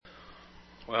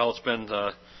Well, it's been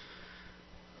a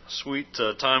sweet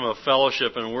time of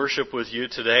fellowship and worship with you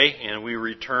today, and we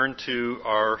return to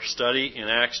our study in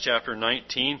Acts chapter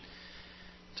 19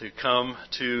 to come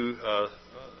to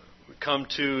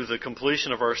the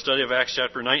completion of our study of Acts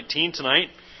chapter 19 tonight.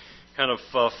 Kind of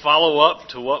follow up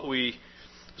to what we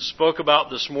spoke about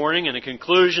this morning and a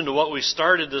conclusion to what we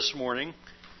started this morning.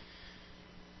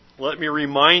 Let me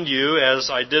remind you,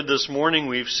 as I did this morning,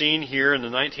 we've seen here in the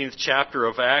 19th chapter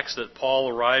of Acts that Paul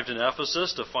arrived in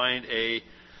Ephesus to find a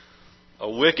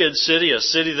wicked city, a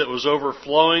city that was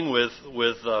overflowing with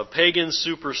pagan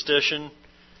superstition.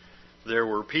 There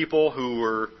were people who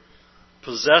were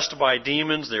possessed by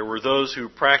demons. There were those who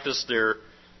practiced their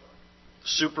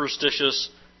superstitious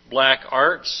black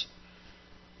arts.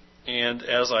 And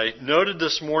as I noted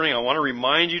this morning, I want to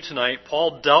remind you tonight,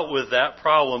 Paul dealt with that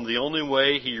problem the only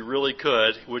way he really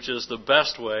could, which is the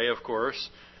best way, of course.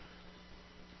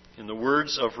 In the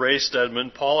words of Ray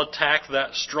Stedman, Paul attacked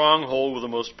that stronghold with the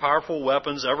most powerful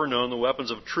weapons ever known, the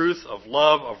weapons of truth, of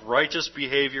love, of righteous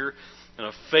behavior, and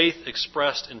of faith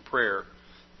expressed in prayer.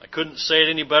 I couldn't say it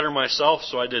any better myself,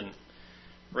 so I didn't.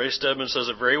 Ray Stedman says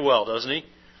it very well, doesn't he?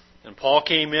 And Paul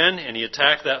came in and he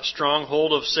attacked that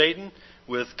stronghold of Satan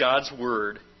with God's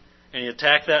Word. And he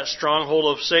attacked that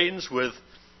stronghold of Satan's with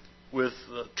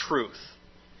truth.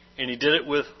 And he did it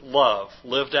with love,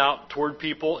 lived out toward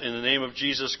people in the name of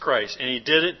Jesus Christ. And he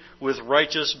did it with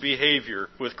righteous behavior,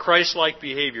 with Christ-like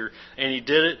behavior. And he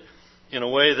did it in a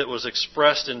way that was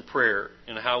expressed in prayer,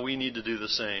 and how we need to do the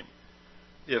same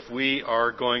if we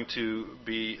are going to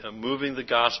be moving the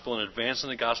gospel and advancing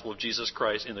the gospel of Jesus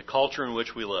Christ in the culture in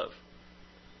which we live.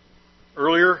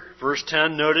 Earlier, verse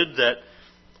 10 noted that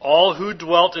all who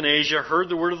dwelt in Asia heard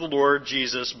the word of the Lord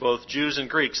Jesus, both Jews and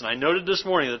Greeks. And I noted this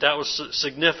morning that was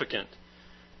significant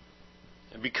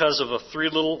because of a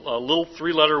little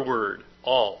three-letter word,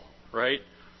 all, right?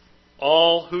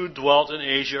 All who dwelt in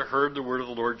Asia heard the word of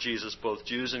the Lord Jesus, both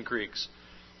Jews and Greeks.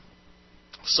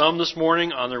 Some this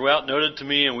morning on their way out noted to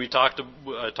me, and I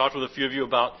talked with a few of you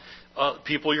about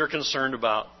people you're concerned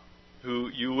about, who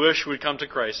you wish would come to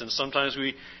Christ. And sometimes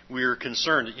we are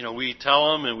concerned. We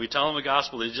tell them the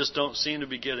gospel. They just don't seem to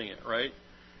be getting it, right?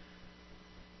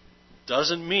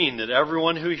 Doesn't mean that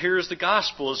everyone who hears the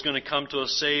gospel is going to come to a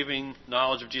saving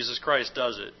knowledge of Jesus Christ,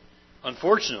 does it?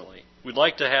 Unfortunately, we'd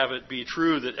like to have it be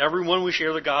true that everyone we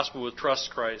share the gospel with trusts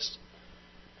Christ.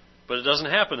 But it doesn't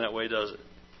happen that way, does it?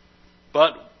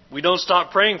 But we don't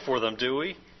stop praying for them, do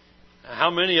we?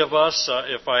 How many of us,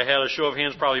 if I had a show of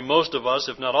hands, probably most of us,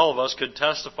 if not all of us, could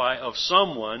testify of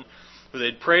someone who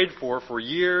they'd prayed for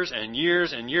years and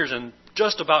years and years and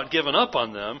just about given up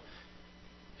on them,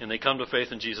 and they come to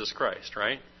faith in Jesus Christ,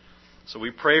 right? So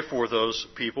we pray for those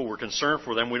people. We're concerned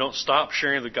for them. We don't stop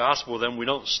sharing the gospel with them. We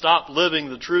don't stop living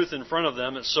the truth in front of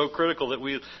them. It's so critical that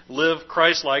we live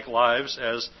Christ-like lives,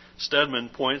 as Stedman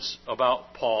points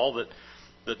about Paul,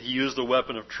 that he used the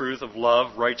weapon of truth, of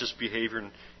love, righteous behavior,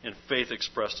 and faith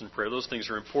expressed in prayer. Those things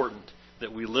are important,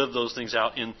 that we live those things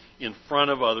out in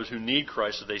front of others who need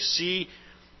Christ, so they see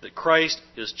that Christ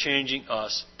is changing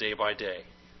us day by day.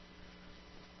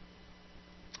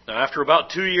 Now, after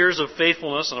about 2 years of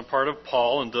faithfulness on the part of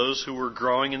Paul and those who were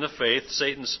growing in the faith,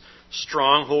 Satan's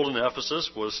stronghold in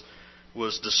Ephesus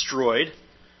was destroyed.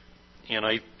 And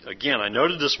I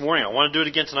noted this morning, I want to do it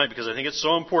again tonight because I think it's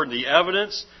so important. The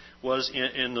evidence was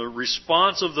in the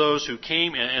response of those who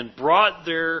came and brought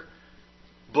their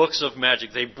books of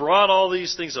magic. They brought all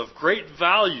these things of great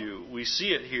value. We see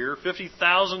it here,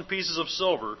 50,000 pieces of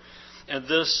silver. And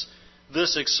this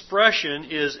expression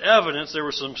is evidence there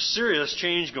was some serious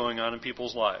change going on in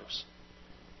people's lives.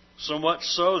 So much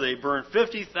so, they burned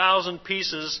 50,000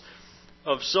 pieces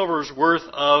of silver's worth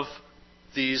of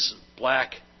these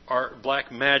black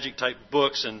magic type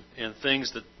books and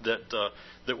things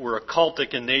that were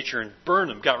occultic in nature, and burned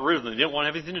them, got rid of them. They didn't want to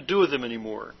have anything to do with them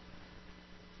anymore.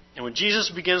 And when Jesus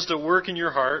begins to work in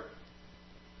your heart,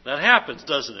 that happens,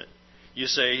 doesn't it? You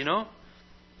say,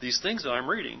 these things that I'm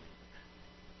reading,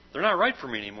 they're not right for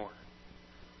me anymore.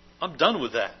 I'm done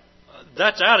with that.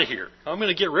 That's out of here. I'm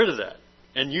going to get rid of that.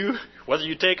 And whether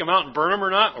you take them out and burn them or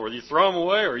not, or you throw them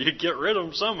away, or you get rid of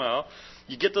them somehow,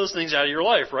 you get those things out of your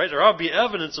life, right? There ought to be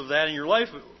evidence of that in your life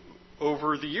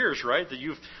over the years, right? That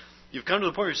you've come to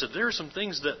the point where you said, there are some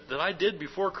things that I did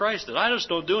before Christ that I just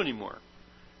don't do anymore.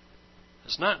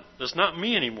 That's not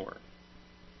me anymore.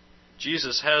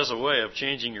 Jesus has a way of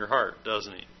changing your heart,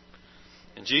 doesn't he?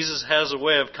 And Jesus has a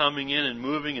way of coming in and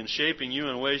moving and shaping you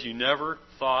in ways you never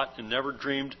thought and never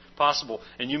dreamed possible.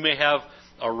 And you may have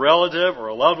a relative or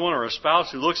a loved one or a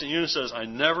spouse who looks at you and says, I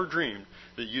never dreamed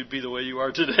that you'd be the way you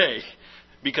are today.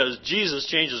 Because Jesus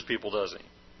changes people, doesn't he?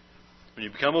 When you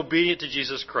become obedient to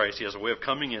Jesus Christ, He has a way of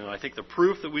coming in. And I think the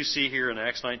proof that we see here in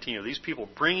Acts 19 of these people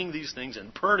bringing these things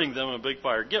and burning them in a big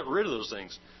fire, get rid of those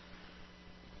things,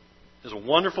 is a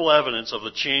wonderful evidence of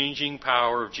the changing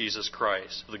power of Jesus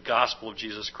Christ, of the gospel of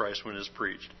Jesus Christ when it is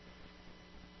preached.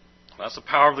 That's the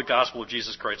power of the gospel of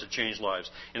Jesus Christ to change lives.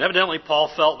 And evidently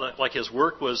Paul felt that like his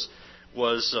work was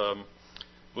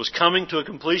coming to a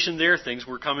completion there. Things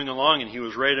were coming along and he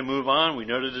was ready to move on. We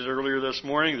noted it earlier this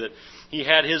morning that he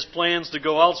had his plans to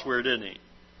go elsewhere, didn't he?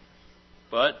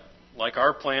 But, like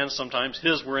our plans, sometimes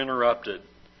his were interrupted.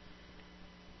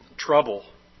 Trouble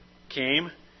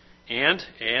came, and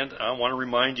I want to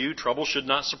remind you, trouble should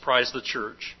not surprise the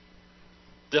church.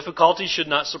 Difficulty should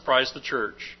not surprise the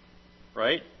church,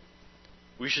 right?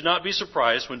 We should not be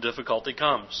surprised when difficulty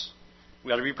comes.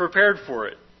 We ought to be prepared for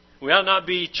it. We ought not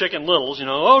be Chicken Littles,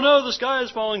 oh no, the sky is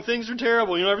falling, things are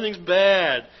terrible, everything's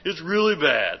bad. It's really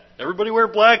bad. Everybody wear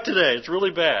black today, it's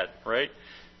really bad, right?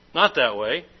 Not that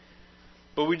way.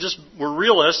 But we're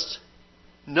realists,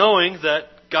 knowing that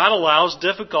God allows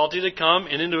difficulty to come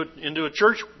and into a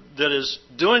church that is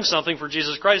doing something for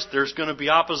Jesus Christ. There's going to be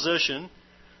opposition.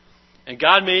 And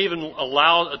God may even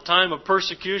allow a time of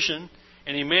persecution,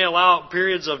 and He may allow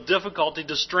periods of difficulty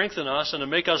to strengthen us and to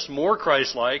make us more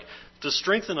Christ-like, to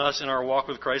strengthen us in our walk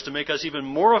with Christ, to make us even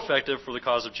more effective for the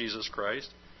cause of Jesus Christ.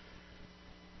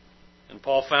 And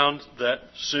Paul found that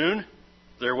soon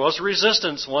there was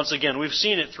resistance. Once again, we've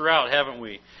seen it throughout, haven't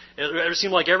we? It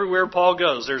seemed like everywhere Paul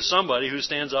goes, there's somebody who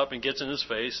stands up and gets in his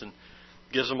face and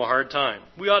gives him a hard time.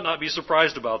 We ought not be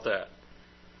surprised about that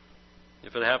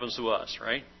if it happens to us,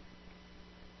 right?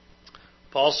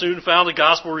 Paul soon found the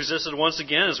gospel resisted once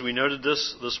again, as we noted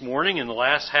this morning. In the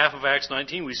last half of Acts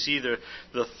 19, we see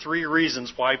the three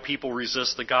reasons why people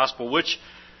resist the gospel, which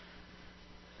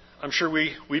I'm sure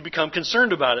we become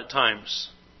concerned about at times.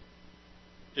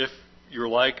 If you're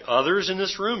like others in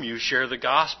this room, you share the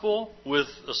gospel with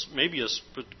maybe a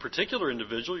particular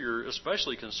individual you're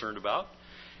especially concerned about,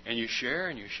 and you share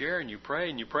and you share and you pray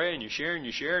and you pray and you share and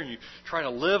you share and you try to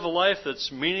live a life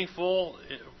that's meaningful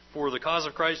for the cause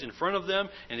of Christ in front of them,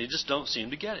 and they just don't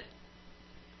seem to get it.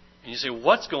 And you say,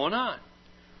 what's going on?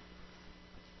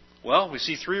 Well, we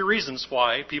see three reasons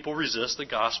why people resist the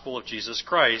gospel of Jesus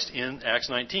Christ in Acts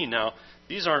 19. Now,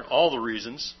 these aren't all the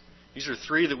reasons. These are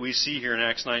three that we see here in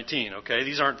Acts 19. Okay,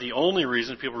 these aren't the only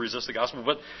reasons people resist the gospel,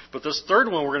 but this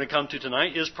third one we're going to come to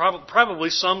tonight is probably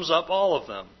sums up all of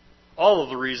them. All of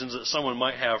the reasons that someone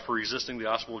might have for resisting the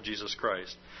gospel of Jesus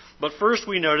Christ. But first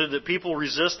we noted that people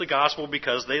resist the gospel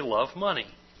because they love money.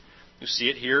 You see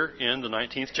it here in the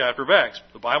 19th chapter of Acts.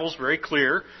 The Bible's very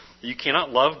clear that you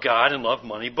cannot love God and love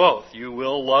money both. You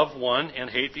will love one and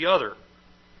hate the other.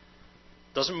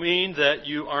 Doesn't mean that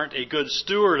you aren't a good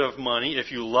steward of money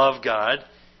if you love God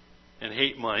and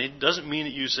hate money. Doesn't mean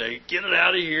that you say, get it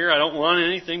out of here, I don't want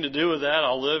anything to do with that,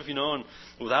 I'll live, and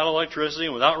without electricity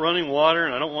and without running water,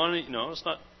 and I don't want any, it's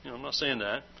not, I'm not saying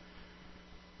that.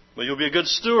 But you'll be a good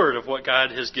steward of what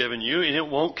God has given you, and it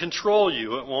won't control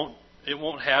you. It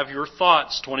won't have your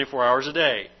thoughts 24 hours a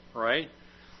day, right?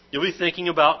 You'll be thinking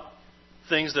about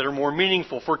things that are more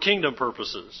meaningful for kingdom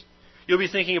purposes. You'll be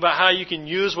thinking about how you can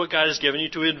use what God has given you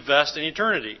to invest in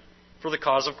eternity for the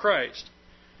cause of Christ.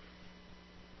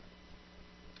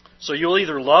 So you'll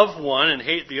either love one and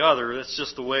hate the other. That's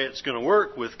just the way it's going to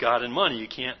work with God and money. You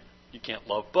can't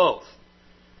love both.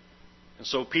 And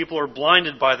so people are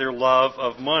blinded by their love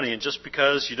of money. And just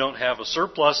because you don't have a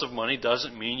surplus of money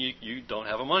doesn't mean you don't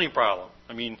have a money problem.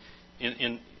 I mean,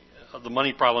 in the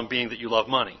money problem being that you love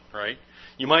money, right?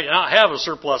 You might not have a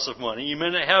surplus of money. You may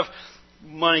not have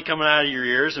money coming out of your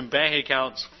ears and bank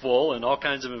accounts full and all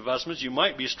kinds of investments. You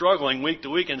might be struggling week to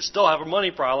week and still have a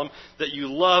money problem that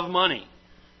you love money.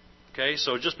 Okay,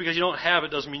 so just because you don't have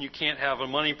it doesn't mean you can't have a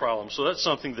money problem. So that's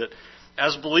something that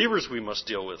as believers we must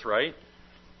deal with, right?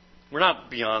 We're not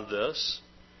beyond this.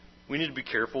 We need to be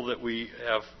careful that we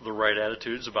have the right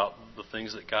attitudes about the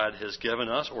things that God has given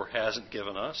us or hasn't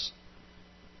given us.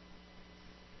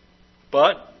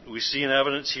 But we see in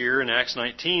evidence here in Acts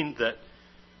 19 that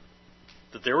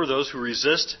there were those who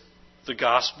resist the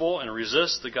gospel and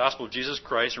resist the gospel of Jesus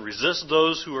Christ and resist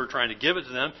those who are trying to give it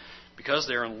to them because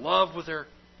they're in love with their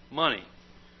money.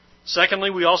 Secondly,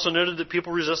 we also noted that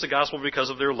people resist the gospel because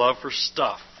of their love for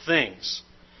stuff, things.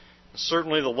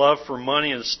 Certainly the love for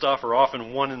money and stuff are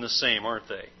often one and the same, aren't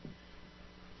they?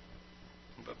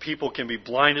 But people can be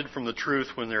blinded from the truth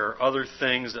when there are other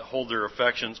things that hold their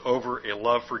affections over a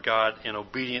love for God and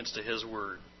obedience to His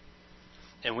Word.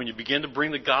 And when you begin to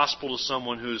bring the gospel to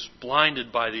someone who's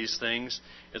blinded by these things,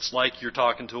 it's like you're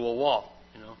talking to a wall.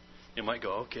 You might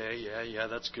go, okay, yeah,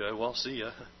 that's good. Well, see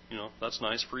ya. That's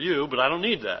nice for you, but I don't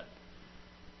need that.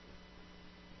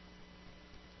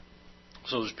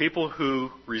 So there's people who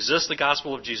resist the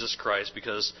gospel of Jesus Christ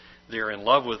because they're in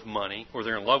love with money, or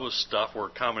they're in love with stuff, or a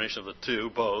combination of the two,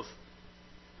 both.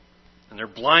 And they're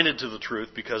blinded to the truth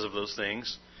because of those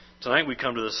things. Tonight we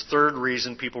come to this third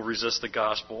reason people resist the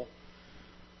gospel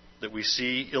that we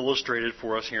see illustrated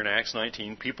for us here in Acts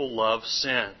 19. People love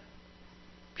sin.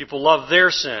 People love their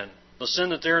sin, the sin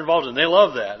that they're involved in. They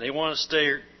love that. They want to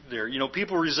stay there. You know,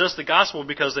 people resist the gospel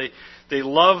because they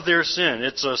love their sin.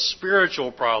 It's a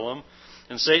spiritual problem,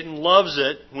 and Satan loves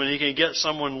it when he can get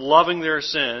someone loving their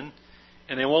sin,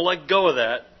 and they won't let go of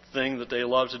that thing that they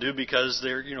love to do because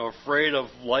they're, afraid of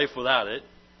life without it.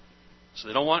 So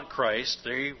they don't want Christ.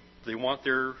 They want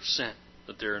their sin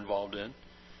that they're involved in.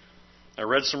 I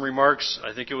read some remarks,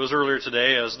 I think it was earlier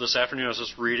today, as this afternoon I was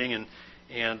just reading, and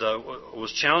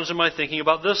was challenged in my thinking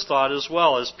about this thought as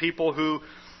well, as people who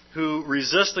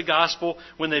resist the gospel,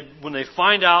 when they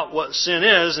find out what sin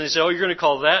is, and they say, oh, you're going to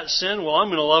call that sin? Well, I'm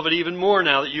going to love it even more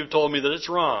now that you've told me that it's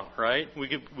wrong, right?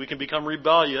 We can become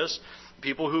rebellious.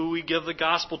 People who we give the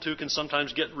gospel to can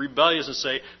sometimes get rebellious and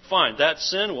say, fine, that's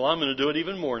sin? Well, I'm going to do it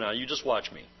even more now. You just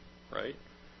watch me, right?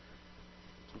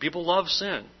 People love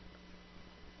sin.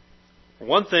 For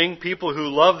one thing, people who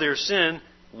love their sin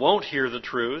won't hear the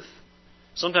truth.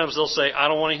 Sometimes they'll say, I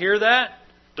don't want to hear that.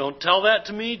 Don't tell that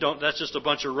to me. That's just a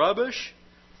bunch of rubbish.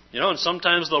 And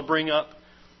sometimes they'll bring up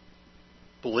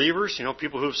believers,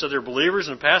 people who have said they're believers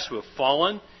in the past who have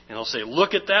fallen, and they'll say,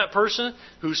 look at that person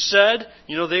who said,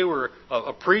 they were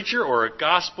a preacher or a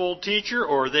gospel teacher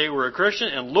or they were a Christian,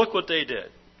 and look what they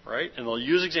did, right? And they'll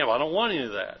use example. I don't want any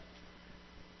of that.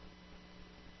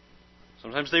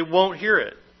 Sometimes they won't hear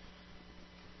it.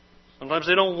 Sometimes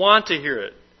they don't want to hear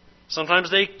it.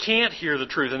 Sometimes they can't hear the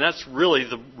truth, and that's really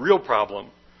the real problem.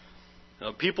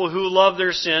 People who love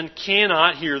their sin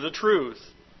cannot hear the truth.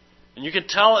 And you can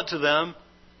tell it to them,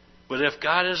 but if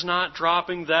God is not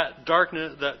dropping that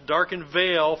darkened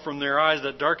veil from their eyes,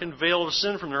 that darkened veil of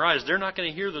sin from their eyes, they're not going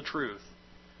to hear the truth.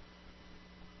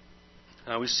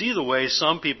 Now we see the way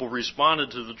some people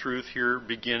responded to the truth here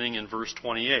beginning in verse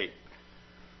 28.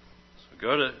 So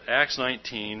go to Acts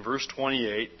 19, verse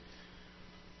 28.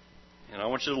 And I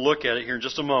want you to look at it here in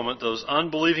just a moment. Those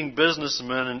unbelieving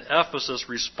businessmen in Ephesus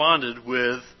responded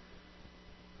with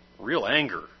real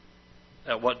anger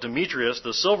at what Demetrius,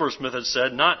 the silversmith, had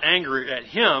said. Not angry at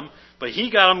him, but he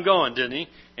got him going, didn't he?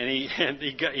 And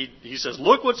he says,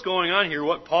 look what's going on here,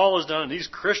 what Paul has done and these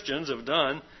Christians have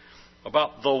done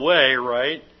about the way,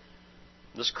 right?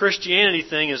 This Christianity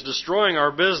thing is destroying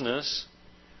our business.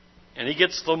 And he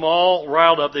gets them all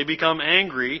riled up. They become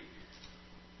angry.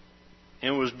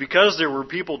 And it was because there were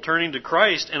people turning to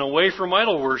Christ and away from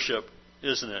idol worship,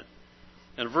 isn't it?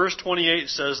 And verse 28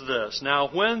 says this,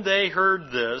 now when they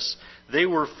heard this, they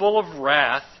were full of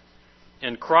wrath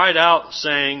and cried out,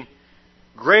 saying,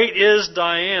 great is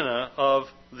Diana of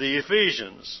the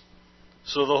Ephesians.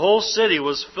 So the whole city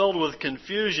was filled with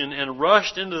confusion and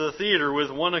rushed into the theater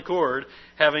with one accord,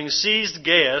 having seized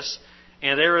Gaius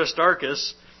and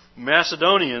Aristarchus,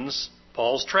 Macedonians,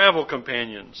 Paul's travel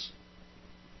companions.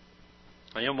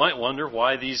 Now you might wonder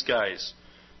why these guys.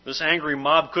 This angry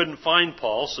mob couldn't find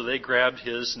Paul, so they grabbed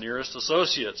his nearest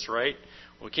associates, right?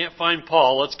 We can't find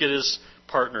Paul, let's get his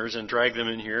partners and drag them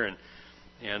in here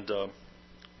and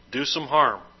do some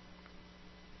harm.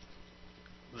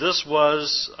 This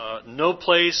was no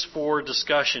place for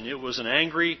discussion. It was an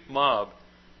angry mob.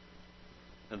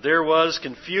 And there was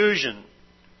confusion.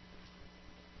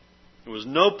 There was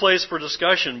no place for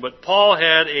discussion, but Paul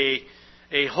had a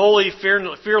holy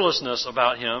fearlessness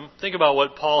about him. Think about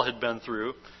what Paul had been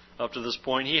through up to this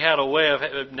point. He had a way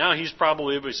of, now he's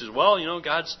probably, he says, well,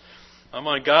 I'm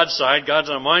on God's side, God's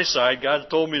on my side, God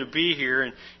told me to be here,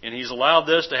 and He's allowed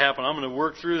this to happen, I'm going to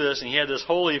work through this, and he had this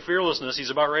holy fearlessness.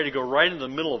 He's about ready to go right into the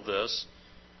middle of this.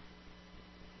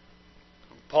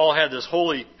 Paul had this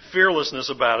holy fearlessness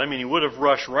about him. He would have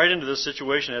rushed right into this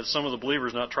situation had some of the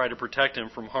believers not tried to protect him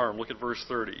from harm. Look at verse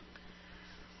 30.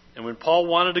 And when Paul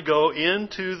wanted to go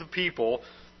into the people,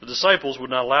 the disciples would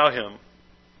not allow him.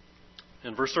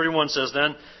 And verse 31 says,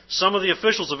 then some of the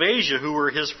officials of Asia who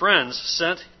were his friends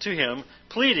sent to him,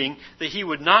 pleading that he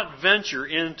would not venture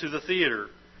into the theater.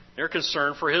 They're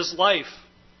concerned for his life.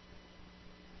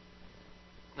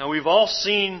 Now we've all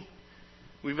seen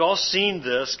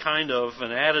this kind of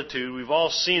an attitude. We've all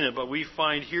seen it, but we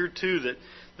find here too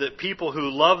that people who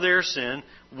love their sin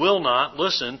will not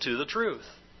listen to the truth.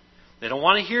 They don't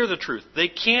want to hear the truth. They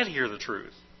can't hear the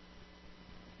truth.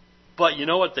 But you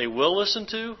know what they will listen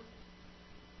to?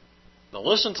 They'll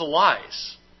listen to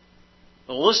lies.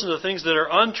 They'll listen to things that are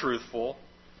untruthful.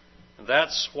 And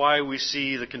that's why we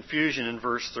see the confusion in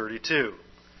verse 32.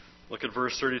 Look at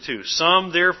verse 32.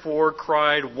 Some therefore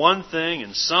cried one thing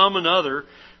and some another,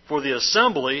 for the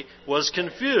assembly was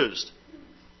confused.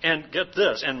 And get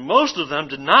this, and most of them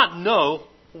did not know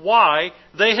why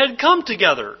they had come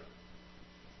together.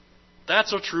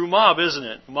 That's a true mob, isn't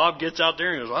it? The mob gets out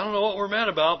there and goes, I don't know what we're mad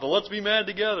about, but let's be mad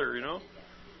together,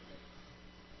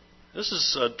 This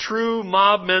is a true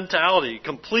mob mentality.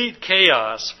 Complete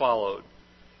chaos followed.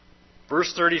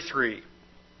 Verse 33.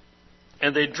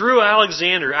 And they drew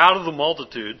Alexander out of the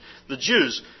multitude, the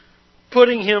Jews,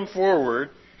 putting him forward.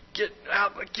 Get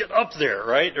up there,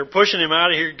 right? They're pushing him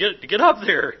out of here. Get up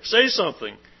there. Say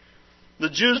something. The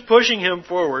Jews pushing him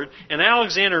forward, and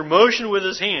Alexander motioned with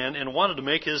his hand and wanted to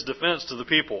make his defense to the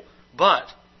people. But,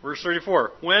 verse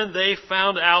 34, when they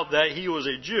found out that he was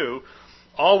a Jew,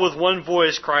 all with one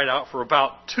voice cried out for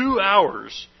about 2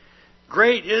 hours,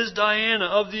 Great is Diana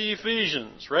of the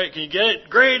Ephesians, right? Can you get it?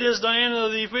 Great is Diana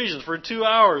of the Ephesians for 2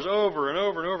 hours over and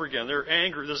over and over again. They're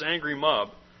angry, this angry mob.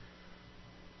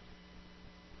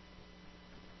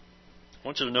 I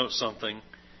want you to note something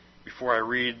before I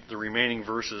read the remaining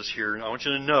verses here. I want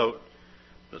you to note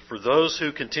that for those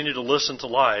who continue to listen to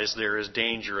lies, there is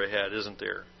danger ahead, isn't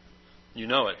there? You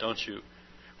know it, don't you?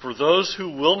 For those who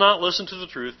will not listen to the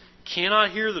truth,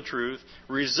 cannot hear the truth,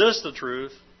 resist the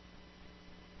truth,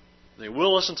 they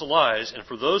will listen to lies, and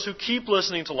for those who keep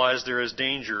listening to lies, there is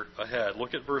danger ahead.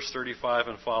 Look at verse 35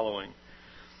 and following.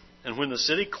 And when the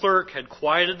city clerk had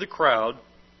quieted the crowd,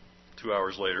 2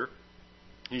 hours later,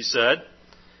 he said,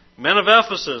 Men of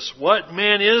Ephesus, what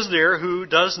man is there who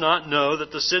does not know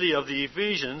that the city of the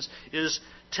Ephesians is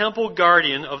temple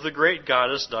guardian of the great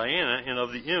goddess Diana and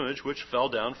of the image which fell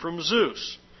down from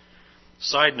Zeus?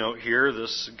 Side note here,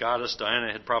 this goddess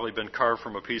Diana had probably been carved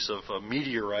from a piece of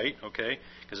meteorite, okay?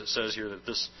 Because it says here that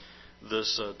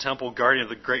this temple guardian of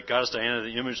the great goddess Diana,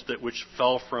 the image which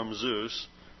fell from Zeus,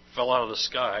 fell out of the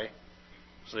sky.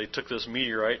 So they took this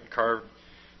meteorite and carved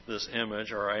this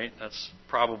image, all right? That's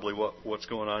probably what's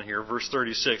going on here. Verse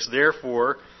 36,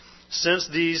 Therefore, since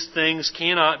these things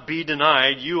cannot be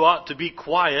denied, you ought to be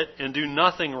quiet and do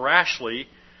nothing rashly,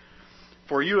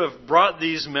 for you have brought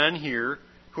these men here,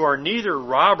 who are neither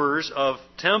robbers of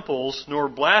temples nor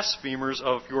blasphemers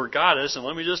of your goddess. And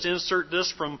let me just insert this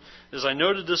from, as I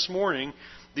noted this morning,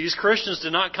 these Christians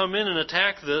did not come in and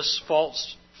attack this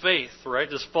false faith, right?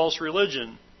 This false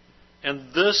religion.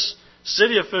 And this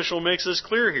city official makes this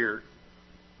clear here.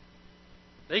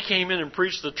 They came in and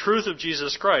preached the truth of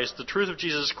Jesus Christ. The truth of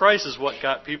Jesus Christ is what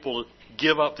got people to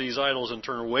give up these idols and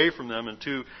turn away from them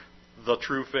into the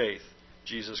true faith,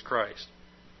 Jesus Christ.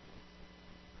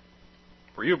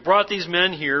 For you have brought these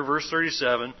men here, verse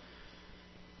 37,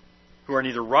 who are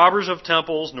neither robbers of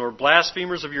temples nor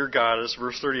blasphemers of your goddess.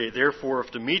 Verse 38, Therefore,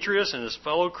 if Demetrius and his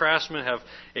fellow craftsmen have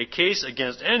a case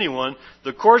against anyone,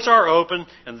 the courts are open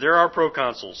and there are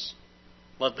proconsuls.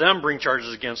 Let them bring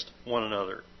charges against one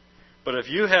another. But if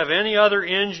you have any other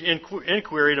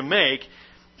inquiry to make,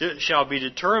 it shall be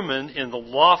determined in the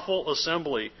lawful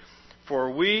assembly.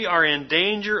 For we are in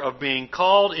danger of being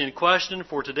called in question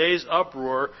for today's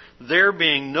uproar, there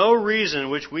being no reason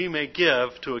which we may give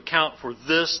to account for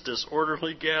this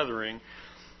disorderly gathering.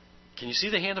 Can you see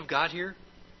the hand of God here?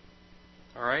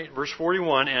 All right, verse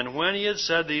 41, And when he had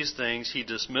said these things, he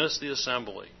dismissed the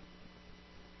assembly.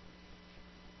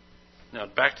 Now,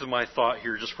 back to my thought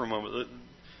here just for a moment.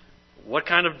 What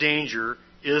kind of danger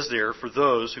is there for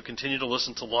those who continue to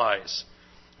listen to lies?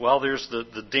 Well, there's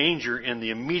the danger and the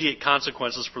immediate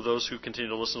consequences for those who continue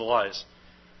to listen to lies.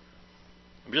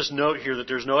 Just note here that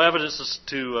there's no evidence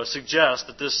to suggest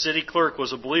that this city clerk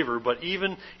was a believer, but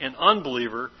even an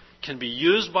unbeliever can be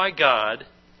used by God.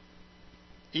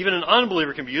 Even an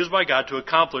unbeliever can be used by God to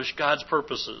accomplish God's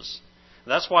purposes.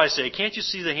 And that's why I say, can't you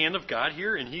see the hand of God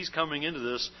here? And he's coming into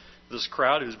this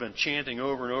crowd who's been chanting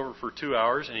over and over for 2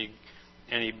 hours, and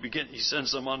he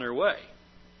sends them on their way.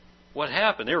 What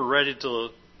happened? They were ready to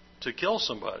kill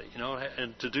somebody,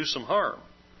 and to do some harm.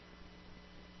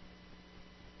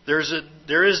 There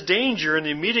is danger in the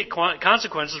immediate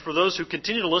consequences for those who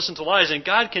continue to listen to lies, and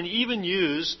God can even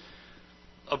use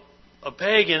a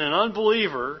pagan, an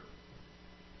unbeliever,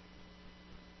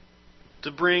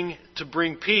 to bring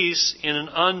peace in an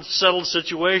unsettled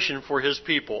situation for His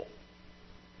people.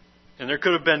 And there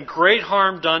could have been great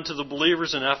harm done to the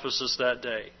believers in Ephesus that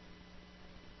day.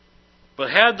 But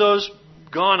had those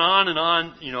gone on and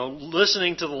on,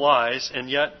 listening to the lies, and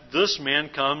yet this man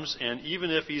comes, and even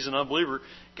if he's an unbeliever,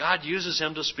 God uses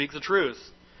him to speak the truth.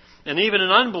 And even an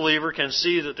unbeliever can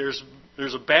see that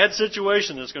there's a bad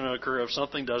situation that's going to occur if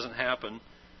something doesn't happen.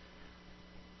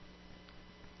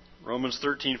 Romans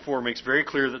 13:4 makes very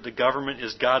clear that the government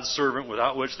is God's servant,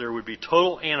 without which there would be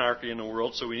total anarchy in the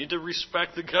world. So we need to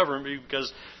respect the government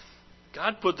because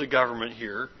God put the government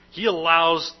here. He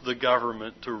allows the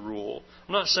government to rule.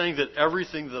 I'm not saying that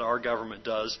everything that our government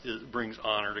does brings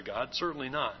honor to God. Certainly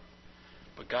not.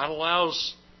 But God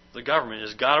allows the government,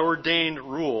 as God-ordained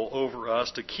rule over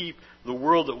us, to keep the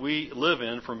world that we live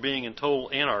in from being in total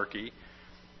anarchy.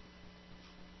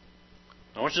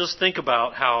 I want you to just think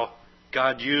about how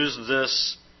God used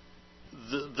this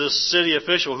city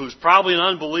official, who's probably an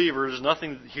unbeliever. There's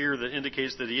nothing here that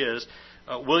indicates that he is.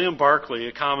 William Barclay,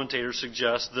 a commentator,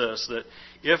 suggests this: that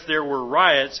if there were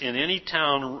riots in any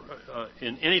town,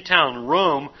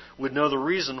 Rome would know the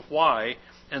reason why,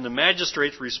 and the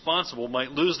magistrates responsible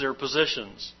might lose their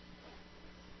positions.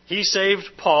 He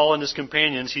saved Paul and his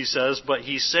companions, he says, but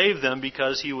he saved them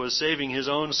because he was saving his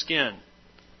own skin.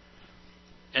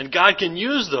 And God can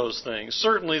use those things.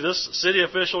 Certainly this city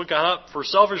official got up for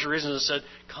selfish reasons and said,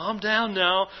 calm down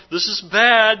now, this is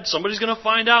bad, somebody's going to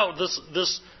find out,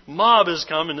 this mob has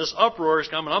come and this uproar has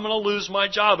come and I'm going to lose my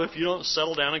job if you don't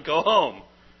settle down and go home.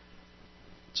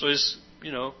 So he's,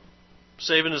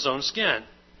 saving his own skin.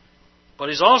 But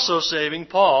he's also saving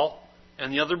Paul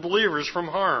and the other believers from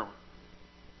harm.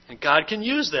 And God can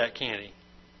use that, can't he?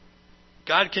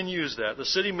 God can use that. The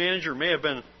city manager may have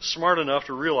been smart enough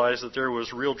to realize that there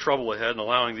was real trouble ahead in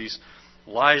allowing these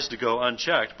lies to go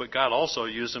unchecked, but God also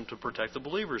used them to protect the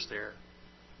believers there.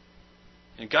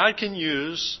 And God can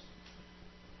use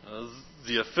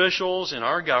the officials in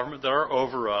our government that are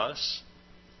over us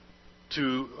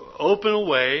to open a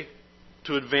way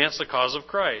to advance the cause of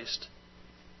Christ.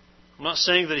 I'm not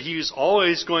saying that He's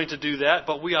always going to do that,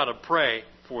 but we ought to pray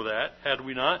for that, had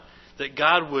we not? That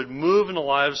God would move in the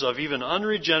lives of even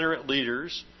unregenerate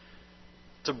leaders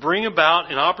to bring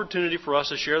about an opportunity for us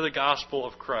to share the gospel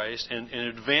of Christ and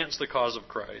advance the cause of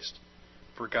Christ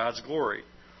for God's glory.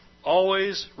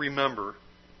 Always remember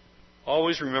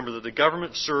that the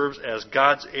government serves as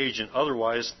God's agent.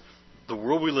 Otherwise, the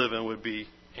world we live in would be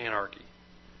anarchy.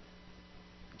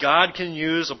 God can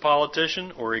use a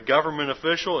politician or a government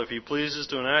official if He pleases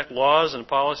to enact laws and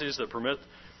policies that permit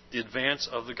the advance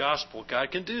of the gospel.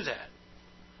 God can do that.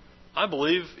 I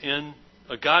believe in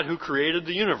a God who created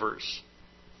the universe.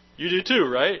 You do too,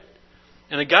 right?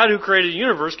 And a God who created the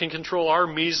universe can control our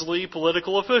measly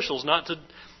political officials. Not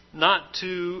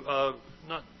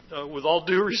with all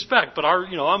due respect, but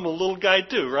I'm a little guy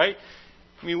too, right?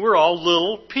 I mean, we're all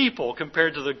little people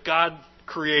compared to the God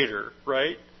Creator,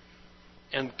 right?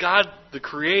 And God, the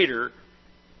Creator,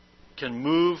 can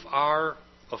move our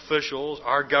officials,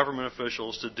 our government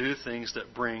officials, to do things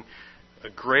that bring a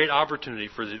great opportunity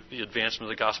for the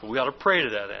advancement of the gospel. We ought to pray to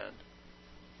that end.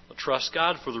 We'll trust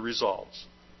God for the results.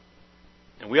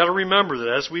 And we ought to remember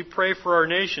that as we pray for our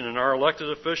nation and our elected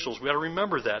officials, we ought to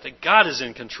remember that God is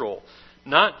in control.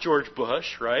 Not George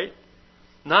Bush, right?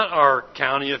 Not our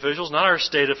county officials, not our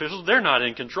state officials. They're not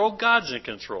in control. God's in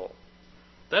control.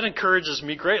 That encourages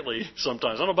me greatly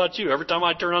sometimes. I don't know about you. Every time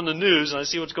I turn on the news and I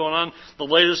see what's going on, the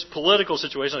latest political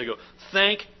situation, I go,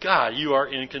 thank God you are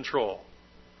in control.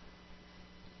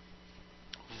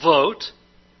 Vote.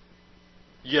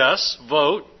 Yes,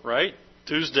 vote, right?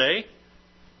 Tuesday,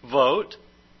 vote.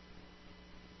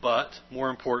 But, more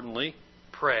importantly,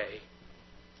 pray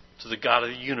to the God of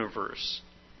the universe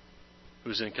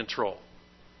who's in control.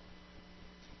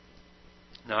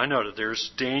 Now, I know that there's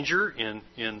danger in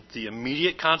the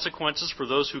immediate consequences for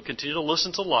those who continue to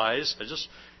listen to lies. I just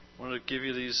want to give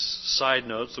you these side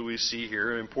notes that we see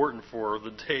here, important for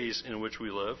the days in which we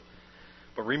live.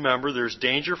 But remember, there's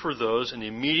danger for those in the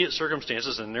immediate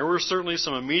circumstances, and there were certainly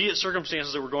some immediate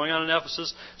circumstances that were going on in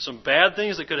Ephesus, some bad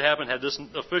things that could happen had this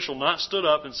official not stood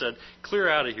up and said, clear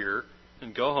out of here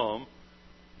and go home.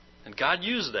 And God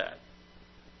used that.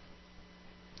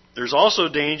 There's also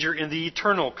danger in the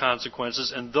eternal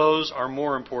consequences, and those are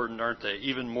more important, aren't they?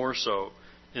 Even more so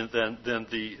than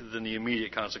the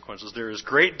immediate consequences. There is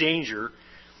great danger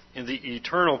in the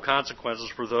eternal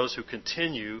consequences for those who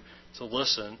continue to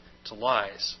listen to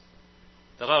lies.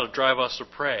 That ought to drive us to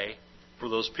pray for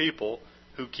those people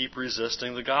who keep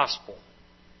resisting the gospel.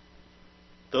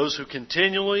 Those who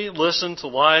continually listen to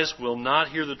lies will not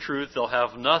hear the truth. They'll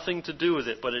have nothing to do with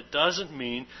it. But it doesn't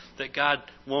mean that God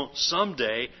won't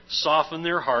someday soften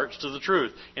their hearts to the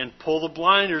truth and pull the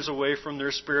blinders away from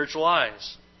their spiritual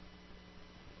eyes.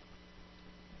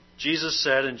 Jesus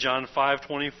said in John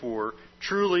 5:24,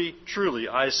 "Truly, truly,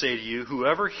 I say to you,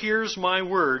 whoever hears my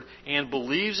word and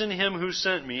believes in him who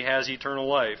sent me has eternal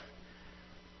life.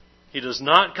 He does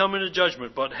not come into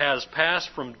judgment, but has passed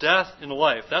from death into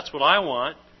life." That's what I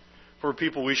want for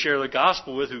people we share the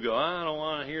gospel with who go, I don't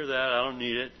want to hear that, I don't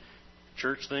need it.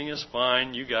 church thing is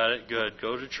fine. You got it. Good.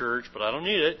 Go to church, but I don't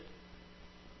need it.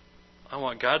 I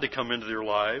want God to come into their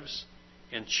lives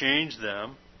and change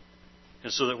them.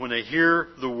 And so that when they hear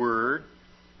the Word,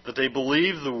 that they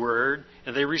believe the Word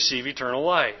and they receive eternal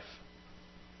life.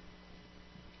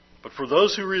 But for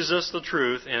those who resist the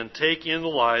truth and take in the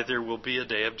lie, there will be a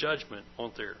day of judgment,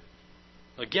 won't there?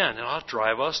 Again, it'll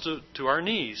drive us to our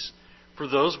knees for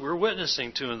those we're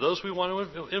witnessing to and those we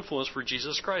want to influence for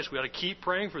Jesus Christ. We ought to keep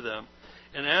praying for them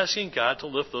and asking God to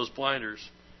lift those blinders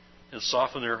and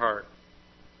soften their heart.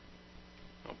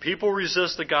 Now, people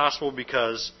resist the gospel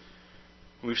because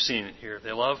we've seen it here.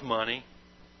 They love money.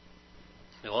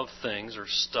 They love things or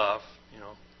stuff,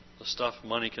 the stuff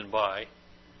money can buy.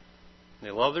 They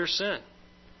love their sin.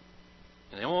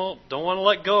 And they don't want to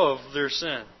let go of their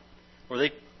sin. Or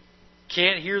they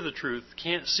can't hear the truth,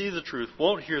 can't see the truth,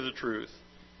 won't hear the truth.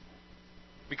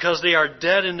 Because they are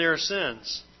dead in their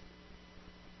sins.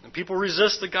 And people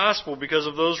resist the gospel because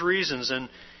of those reasons. And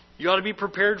you ought to be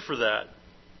prepared for that.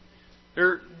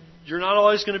 You're not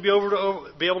always going to be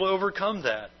able to overcome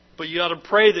that. But you ought to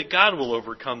pray that God will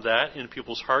overcome that in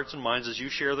people's hearts and minds as you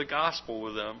share the gospel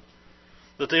with them.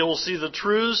 That they will see the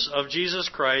truths of Jesus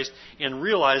Christ and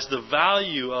realize the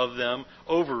value of them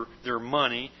over their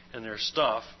money and their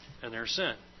stuff and their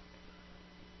sin.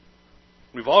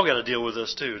 We've all got to deal with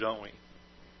this too, don't we?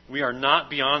 We are not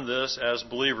beyond this as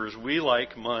believers. We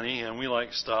like money and we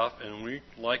like stuff and we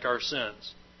like our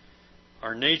sins.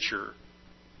 Our nature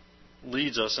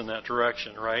leads us in that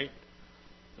direction, right?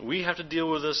 We have to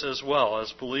deal with this as well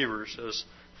as believers, as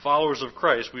followers of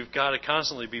Christ. We've got to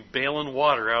constantly be bailing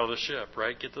water out of the ship,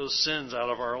 right? Get those sins out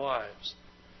of our lives.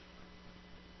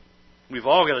 We've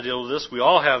all got to deal with this. We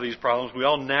all have these problems. We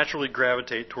all naturally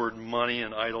gravitate toward money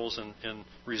and idols and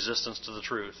resistance to the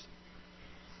truth.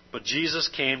 But Jesus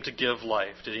came to give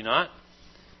life, did He not?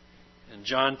 And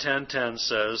John 10:10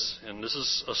 says, and this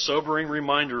is a sobering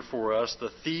reminder for us,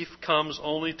 the thief comes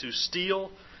only to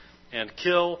steal and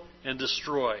kill and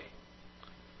destroy.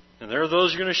 And there are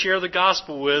those you're going to share the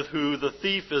gospel with who the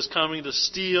thief is coming to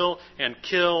steal and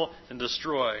kill and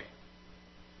destroy.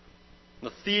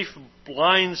 The thief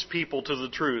blinds people to the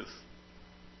truth.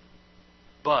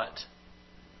 But,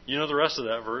 you know the rest of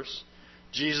that verse.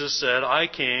 Jesus said, I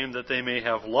came that they may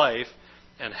have life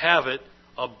and have it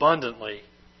abundantly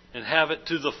and have it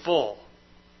to the full.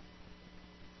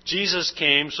 Jesus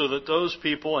came so that those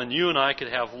people and you and I could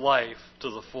have life to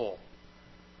the full.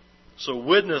 So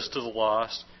witness to the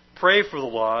lost, pray for the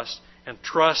lost, and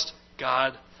trust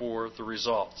God for the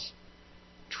results.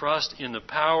 Trust in the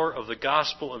power of the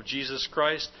gospel of Jesus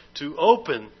Christ to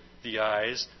open the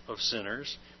eyes of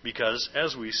sinners, because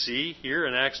as we see here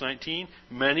in Acts 19,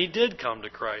 many did come to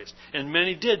Christ, and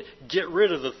many did get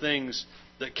rid of the things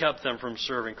that kept them from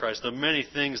serving Christ, the many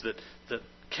things that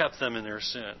kept them in their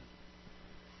sin.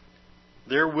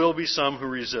 There will be some who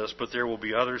resist, but there will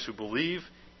be others who believe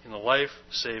in the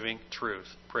life-saving truth.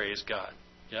 Praise God.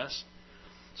 Yes?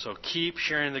 So keep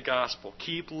sharing the gospel.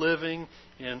 Keep living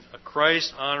in a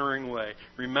Christ-honoring way.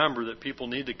 Remember that people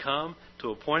need to come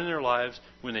to a point in their lives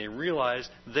when they realize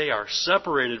they are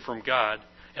separated from God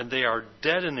and they are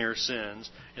dead in their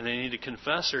sins, and they need to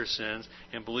confess their sins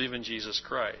and believe in Jesus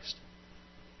Christ.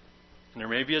 And there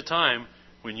may be a time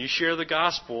when you share the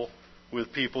gospel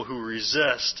with people who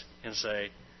resist and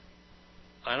say,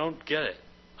 I don't get it.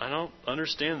 I don't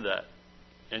understand that.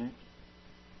 And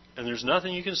there's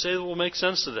nothing you can say that will make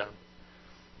sense to them,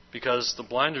 because the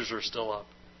blinders are still up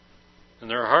and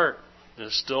their heart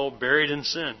is still buried in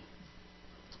sin.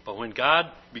 But when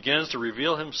God begins to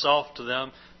reveal Himself to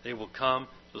them, they will come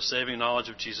to the saving knowledge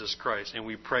of Jesus Christ. And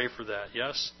we pray for that,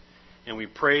 yes? And we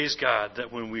praise God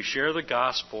that when we share the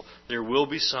gospel, there will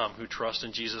be some who trust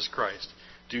in Jesus Christ.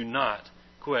 Do not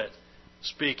quit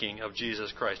speaking of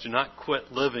Jesus Christ. Do not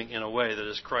quit living in a way that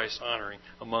is Christ-honoring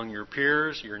among your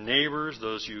peers, your neighbors,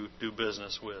 those you do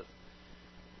business with.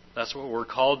 That's what we're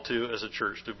called to as a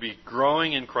church, to be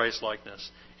growing in Christ-likeness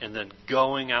and then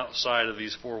going outside of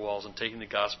these four walls and taking the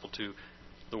gospel to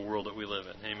the world that we live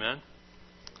in. Amen?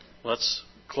 Let's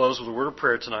close with a word of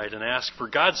prayer tonight and ask for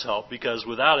God's help, because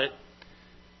without it,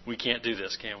 we can't do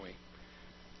this, can we?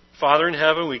 Father in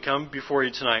heaven, we come before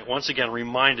you tonight, once again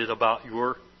reminded about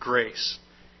your grace,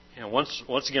 and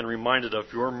once again reminded of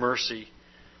your mercy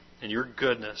and your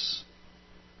goodness.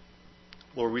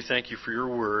 Lord, we thank you for your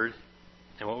word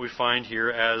and what we find here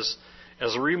as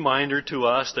a reminder to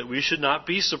us that we should not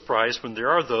be surprised when there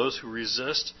are those who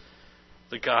resist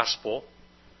the gospel,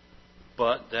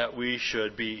 but that we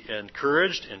should be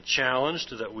encouraged and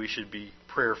challenged, that we should be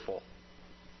prayerful,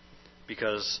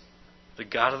 because the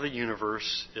God of the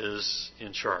universe is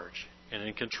in charge and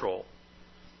in control.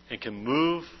 and can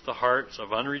move the hearts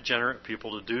of unregenerate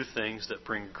people to do things that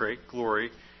bring great glory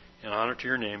and honor to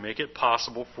your name. Make it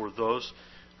possible for those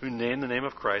who name the name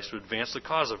of Christ to advance the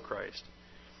cause of Christ.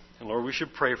 And Lord, we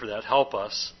should pray for that. Help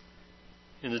us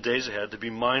in the days ahead to be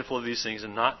mindful of these things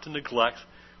and not to neglect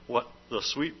what the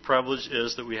sweet privilege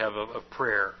is that we have of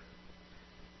prayer.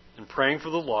 And praying for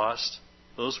the lost,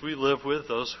 those we live with,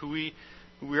 those who we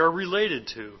are related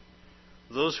to,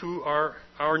 those who are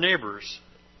our neighbors.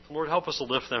 Lord, help us to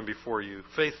lift them before you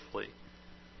faithfully,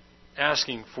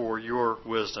 asking for your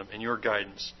wisdom and your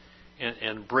guidance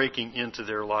and breaking into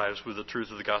their lives with the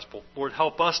truth of the gospel. Lord,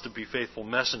 help us to be faithful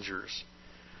messengers,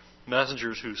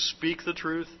 messengers who speak the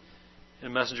truth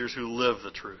and messengers who live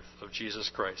the truth of Jesus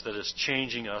Christ that is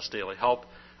changing us daily. Help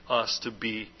us to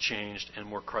be changed and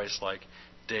more Christ-like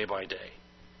day by day.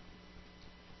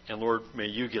 And Lord, may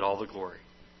you get all the glory.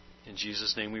 In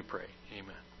Jesus' name we pray.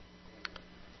 Amen.